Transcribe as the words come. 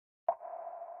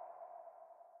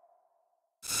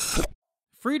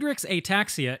Friedreich's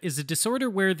ataxia is a disorder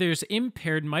where there's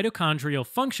impaired mitochondrial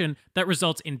function that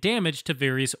results in damage to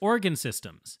various organ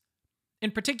systems.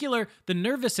 In particular, the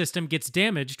nervous system gets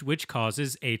damaged, which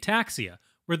causes ataxia,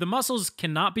 where the muscles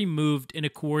cannot be moved in a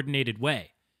coordinated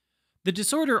way. The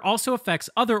disorder also affects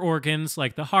other organs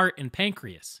like the heart and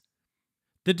pancreas.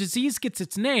 The disease gets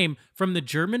its name from the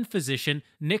German physician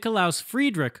Nikolaus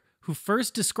Friedreich, who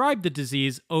first described the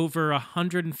disease over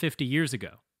 150 years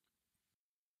ago.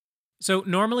 So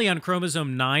normally on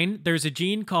chromosome 9, there's a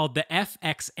gene called the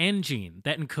FXN gene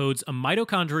that encodes a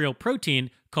mitochondrial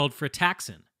protein called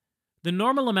frataxin. The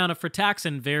normal amount of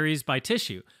frataxin varies by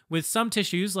tissue, with some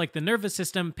tissues like the nervous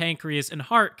system, pancreas, and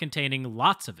heart containing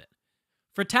lots of it.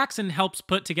 Frataxin helps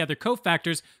put together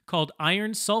cofactors called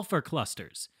iron-sulfur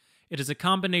clusters. It is a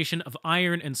combination of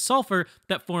iron and sulfur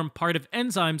that form part of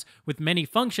enzymes with many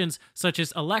functions, such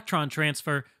as electron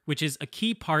transfer, which is a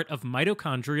key part of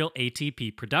mitochondrial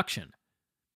ATP production.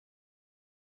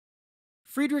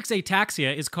 Friedreich's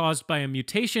ataxia is caused by a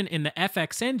mutation in the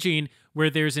FXN gene where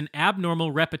there's an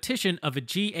abnormal repetition of a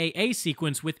GAA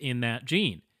sequence within that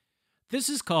gene. This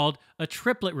is called a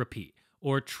triplet repeat,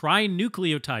 or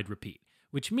trinucleotide repeat,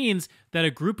 which means that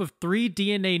a group of 3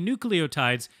 DNA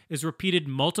nucleotides is repeated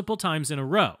multiple times in a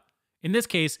row. In this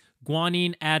case,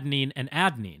 guanine, adenine, and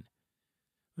adenine.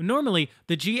 Normally,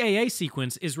 the GAA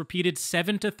sequence is repeated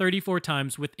 7 to 34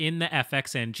 times within the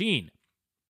FXN gene.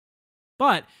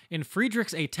 But in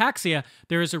Friedreich's ataxia,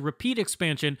 there is a repeat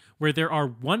expansion where there are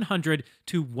 100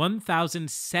 to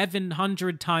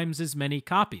 1,700 times as many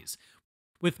copies,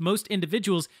 with most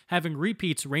individuals having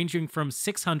repeats ranging from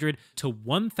 600 to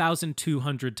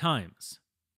 1,200 times.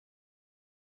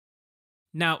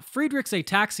 Now, Friedreich's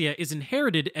ataxia is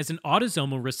inherited as an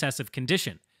autosomal recessive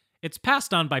condition. It's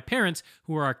passed on by parents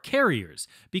who are carriers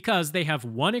because they have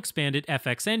one expanded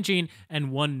FXN gene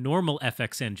and one normal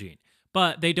FXN gene,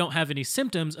 but they don't have any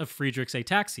symptoms of Friedreich's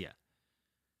ataxia.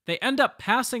 They end up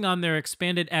passing on their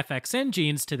expanded FXN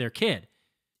genes to their kid.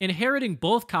 Inheriting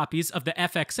both copies of the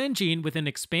FXN gene with an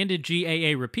expanded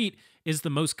GAA repeat is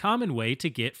the most common way to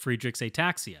get Friedreich's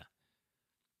ataxia.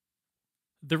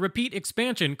 The repeat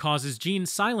expansion causes gene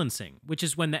silencing, which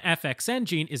is when the FXN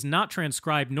gene is not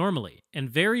transcribed normally, and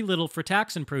very little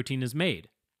frataxin protein is made.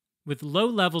 With low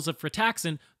levels of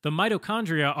frataxin, the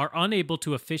mitochondria are unable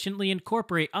to efficiently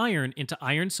incorporate iron into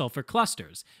iron-sulfur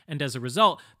clusters, and as a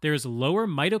result, there is lower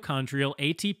mitochondrial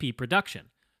ATP production,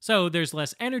 so there's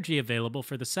less energy available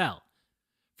for the cell.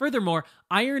 Furthermore,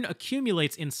 iron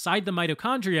accumulates inside the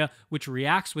mitochondria, which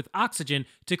reacts with oxygen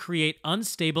to create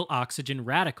unstable oxygen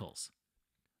radicals.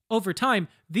 Over time,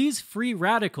 these free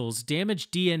radicals damage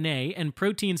DNA and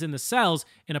proteins in the cells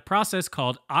in a process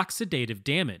called oxidative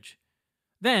damage.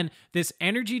 Then, this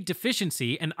energy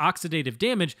deficiency and oxidative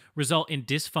damage result in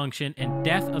dysfunction and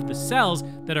death of the cells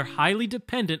that are highly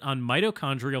dependent on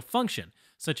mitochondrial function,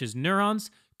 such as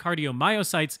neurons,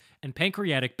 cardiomyocytes, and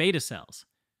pancreatic beta cells.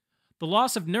 The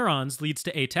loss of neurons leads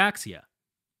to ataxia.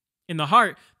 In the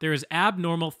heart, there is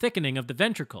abnormal thickening of the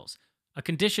ventricles, a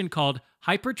condition called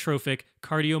hypertrophic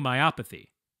cardiomyopathy,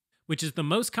 which is the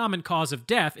most common cause of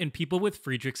death in people with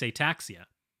Friedreich's ataxia.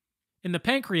 In the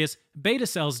pancreas, beta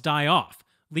cells die off,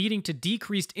 leading to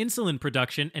decreased insulin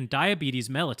production and diabetes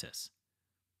mellitus.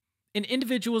 In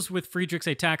individuals with Friedreich's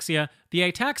ataxia, the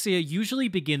ataxia usually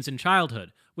begins in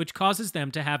childhood, which causes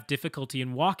them to have difficulty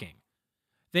in walking.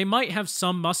 They might have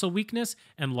some muscle weakness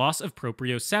and loss of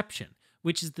proprioception,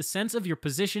 which is the sense of your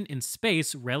position in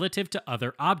space relative to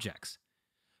other objects.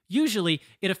 Usually,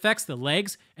 it affects the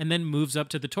legs and then moves up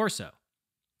to the torso.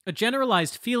 A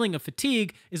generalized feeling of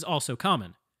fatigue is also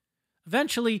common.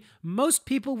 Eventually, most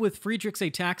people with Friedreich's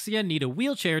ataxia need a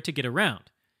wheelchair to get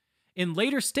around. In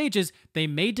later stages, they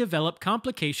may develop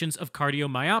complications of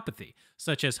cardiomyopathy,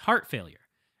 such as heart failure,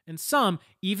 and some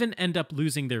even end up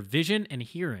losing their vision and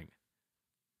hearing.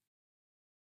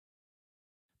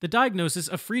 The diagnosis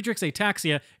of Friedreich's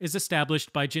ataxia is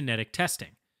established by genetic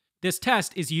testing. This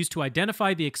test is used to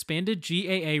identify the expanded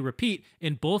GAA repeat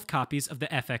in both copies of the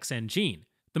FXN gene,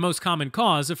 the most common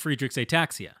cause of Friedreich's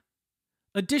ataxia.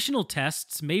 Additional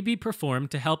tests may be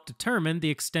performed to help determine the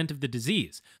extent of the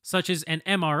disease, such as an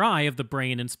MRI of the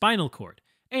brain and spinal cord,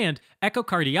 and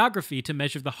echocardiography to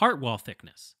measure the heart wall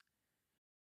thickness.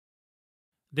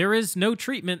 There is no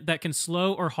treatment that can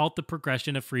slow or halt the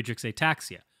progression of Friedreich's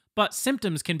ataxia, but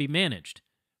symptoms can be managed.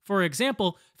 For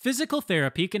example, physical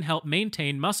therapy can help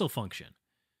maintain muscle function.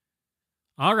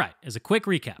 Alright, as a quick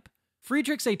recap,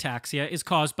 Friedreich's ataxia is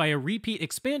caused by a repeat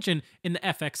expansion in the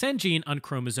FXN gene on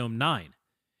chromosome 9.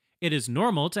 It is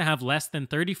normal to have less than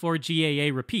 34 GAA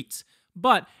repeats,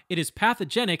 but it is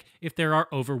pathogenic if there are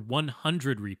over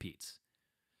 100 repeats.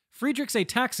 Friedreich's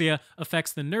ataxia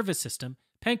affects the nervous system,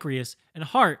 pancreas, and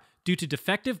heart due to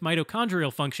defective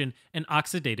mitochondrial function and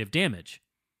oxidative damage.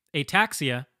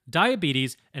 Ataxia,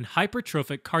 diabetes, and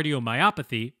hypertrophic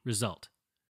cardiomyopathy result.